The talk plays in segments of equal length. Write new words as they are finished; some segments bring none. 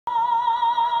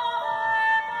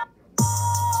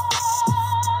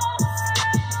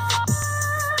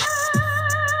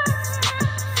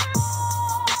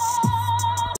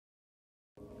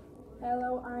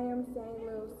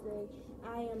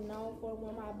I am known for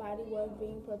when my body was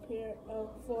being prepared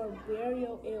for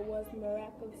burial, it was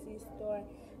miraculously restored.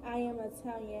 I am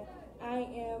Italian. I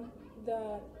am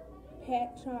the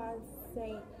patron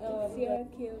saint of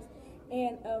Syracuse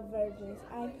and of virgins.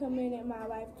 I committed my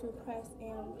life to Christ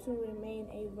and to remain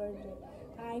a virgin.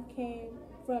 I came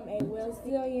from a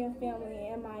Sicilian family,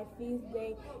 and my feast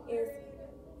day is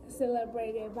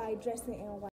celebrated by dressing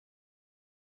in white.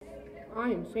 I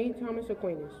am St. Thomas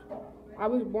Aquinas. I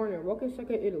was born in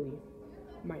Roccasecca, Italy.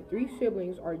 My three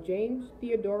siblings are James,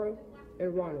 Theodora,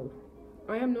 and Ronald.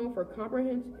 I am known for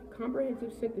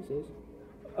comprehensive synthesis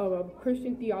of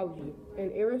Christian theology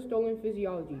and Aristotelian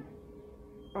physiology.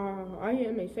 I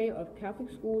am a saint of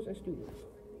Catholic schools and students.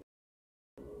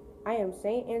 I am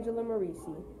Saint Angela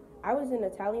Marisi. I was an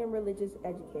Italian religious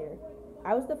educator.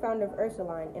 I was the founder of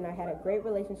Ursuline, and I had a great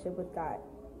relationship with God.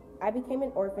 I became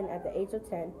an orphan at the age of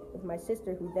 10 with my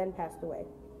sister, who then passed away.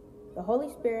 The Holy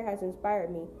Spirit has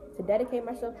inspired me to dedicate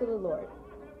myself to the Lord.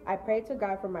 I prayed to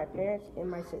God for my parents and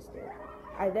my sister.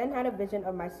 I then had a vision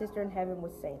of my sister in heaven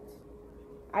with saints.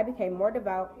 I became more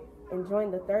devout and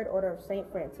joined the Third Order of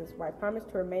St. Francis, where I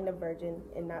promised to remain a virgin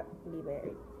and not be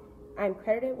married. I am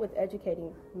credited with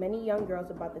educating many young girls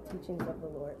about the teachings of the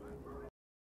Lord.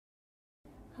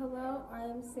 Hello, I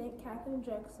am St. Catherine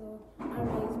Drexel. I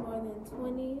raised more than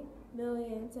 $20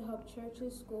 million to help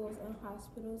churches, schools, and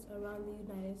hospitals around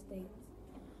the United States.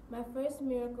 My first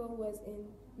miracle was in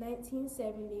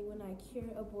 1970 when I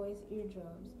cured a boy's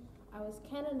eardrums. I was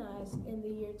canonized in the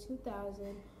year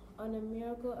 2000 on a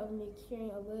miracle of me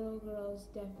curing a little girl's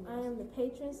deafness. I am the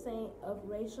patron saint of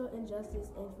racial injustice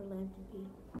and philanthropy.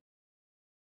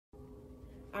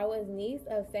 I was niece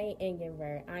of St.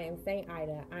 Ingenbert. I am St.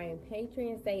 Ida. I am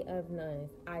patron saint of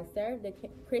nuns. I served the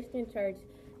Christian church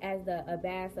as the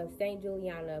abbess of St.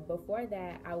 Juliana. Before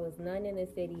that, I was nun in the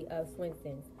city of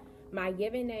Swinson. My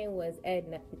given name was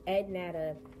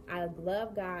Ednata. I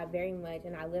love God very much,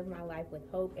 and I live my life with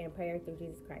hope and prayer through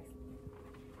Jesus Christ.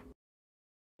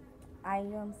 I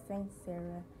am Saint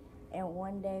Sarah, and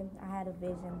one day I had a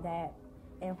vision that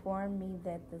informed me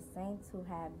that the saints who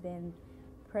had been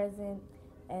present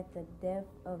at the death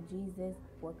of Jesus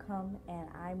would come, and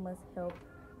I must help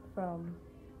from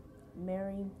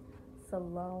Mary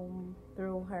Salome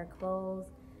threw her clothes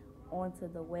onto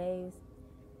the waves.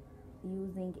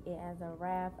 Using it as a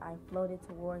raft, I floated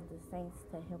towards the saints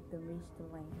to help them reach the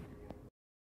land.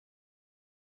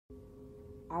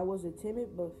 I was a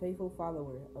timid but faithful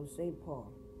follower of St.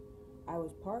 Paul. I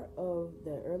was part of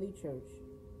the early church.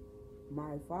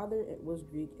 My father was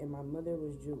Greek and my mother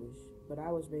was Jewish, but I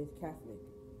was raised Catholic.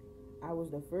 I was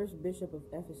the first bishop of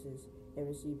Ephesus and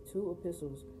received 2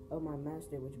 epistles of my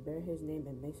master which bear his name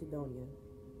in Macedonia.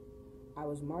 I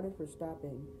was martyred for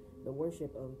stopping the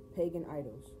worship of pagan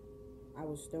idols. I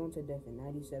was stoned to death in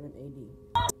 97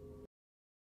 AD.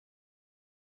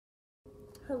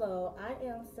 Hello, I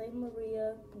am St.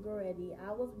 Maria Goretti.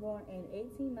 I was born in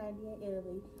 1890 in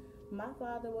Italy. My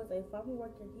father was a farm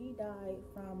worker. He died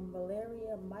from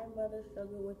malaria. My mother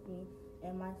struggled with me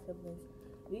and my siblings.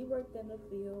 We worked in the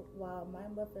field while my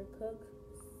mother cooked,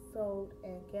 sewed,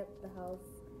 and kept the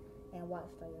house and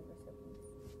watched our younger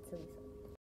siblings till we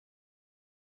sold.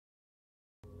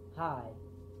 Hi,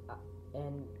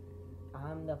 and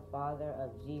I'm the father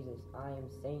of Jesus. I am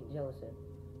Saint Joseph.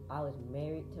 I was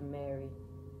married to Mary.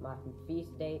 My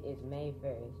feast date is May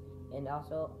 1st, and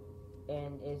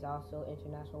is also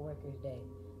International Workers' Day.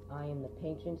 I am the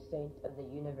patron saint of the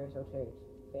Universal Church.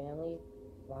 Family,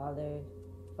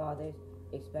 fathers,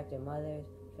 expectant mothers,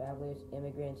 travelers,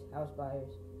 immigrants, house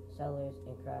buyers, sellers,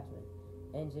 and craftsmen,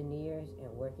 engineers,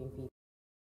 and working people.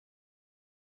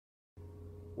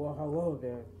 Well, hello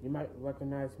there. You might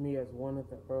recognize me as one of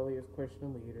the earliest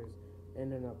Christian leaders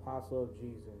and an apostle of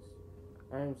Jesus.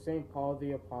 I am St. Paul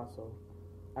the Apostle.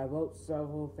 I wrote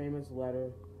several famous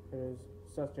letters,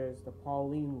 such as the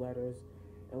Pauline letters,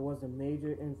 and was a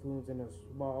major influence in a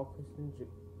small Christian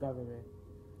government,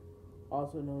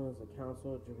 also known as the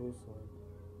Council of Jerusalem.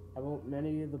 I wrote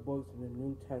many of the books in the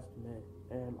New Testament,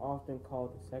 and am often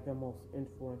called the second most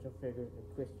influential figure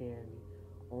in Christianity,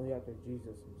 only after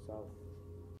Jesus himself.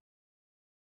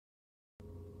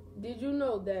 Did you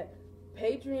know that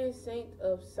patron saint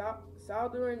of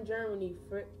southern Germany,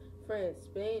 France,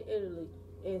 Spain, Italy,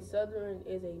 and southern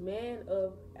is a man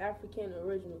of African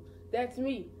origin? That's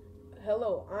me.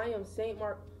 Hello, I am Saint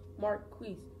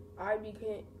Marquis. I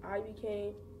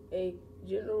became a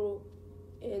general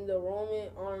in the Roman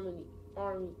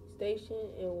army stationed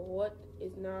in what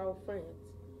is now France,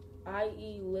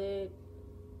 i.e. led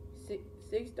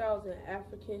 6,000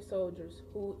 African soldiers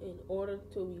who, in order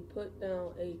to be put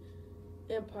down a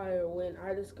empire when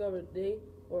I discovered they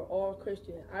for all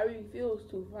Christians. I refuse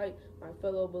to fight my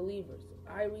fellow believers.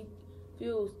 I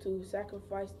refuse to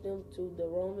sacrifice them to the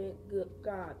Roman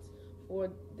gods.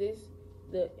 For this,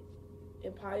 the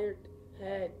empire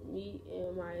had me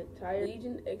and my entire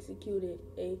legion executed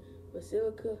a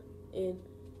basilica in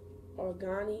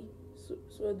Argani,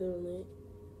 Switzerland,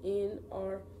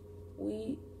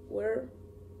 where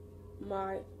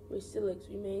my basilicas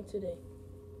remain today.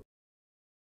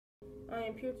 I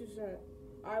am Pierre Toussaint.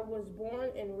 I was born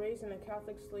and raised in a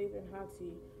Catholic slave in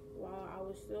Haiti. While I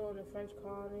was still in the French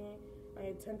colony, I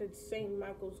attended St.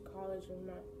 Michael's College in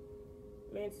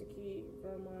Manteca,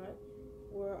 Vermont,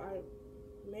 where I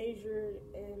majored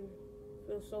in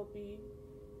philosophy,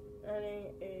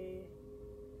 earning a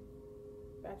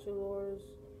bachelor's,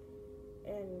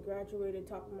 and graduated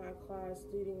top of my class,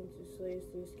 leading to slaves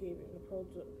to escape and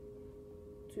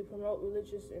to promote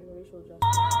religious and racial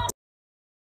justice.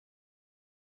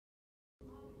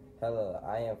 Hello,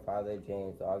 I am Father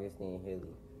James Augustine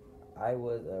Hilly. I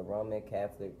was a Roman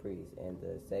Catholic priest and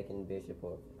the second bishop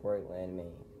of Portland,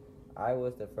 Maine. I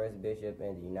was the first bishop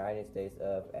in the United States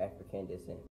of African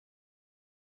descent.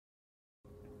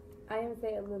 I am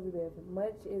Saint Elizabeth.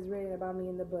 Much is written about me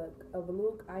in the book of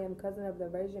Luke. I am cousin of the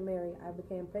Virgin Mary. I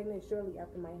became pregnant shortly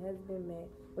after my husband met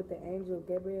with the angel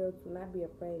Gabriel. Do not be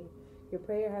afraid. Your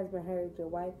prayer has been heard. Your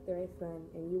wife bear a son,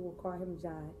 and you will call him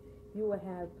John. You will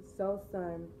have so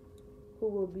son who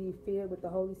will be filled with the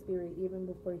Holy Spirit even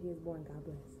before he is born. God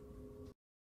bless.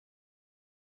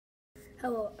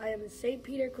 Hello, I am St.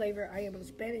 Peter Claver. I am a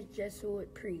Spanish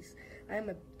Jesuit priest. I am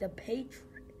the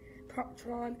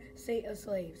patron saint of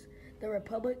slaves, the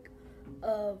Republic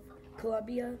of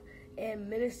Colombia, and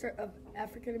minister of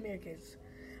African Americans.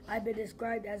 I've been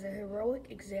described as a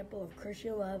heroic example of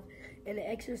Christian love and the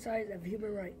exercise of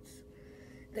human rights.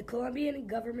 The Colombian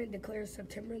government declares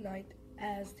September 9th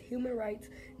as Human Rights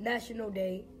National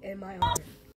Day in my honor.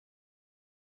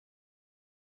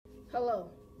 Hello,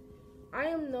 I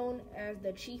am known as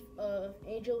the Chief of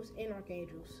Angels and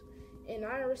Archangels, and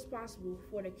I am responsible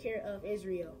for the care of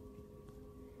Israel.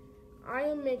 I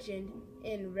am mentioned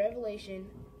in Revelation,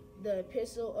 the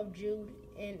Epistle of Jude,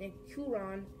 and in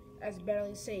Quran as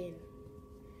battling Satan.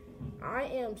 I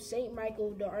am Saint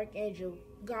Michael the Archangel.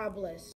 God bless.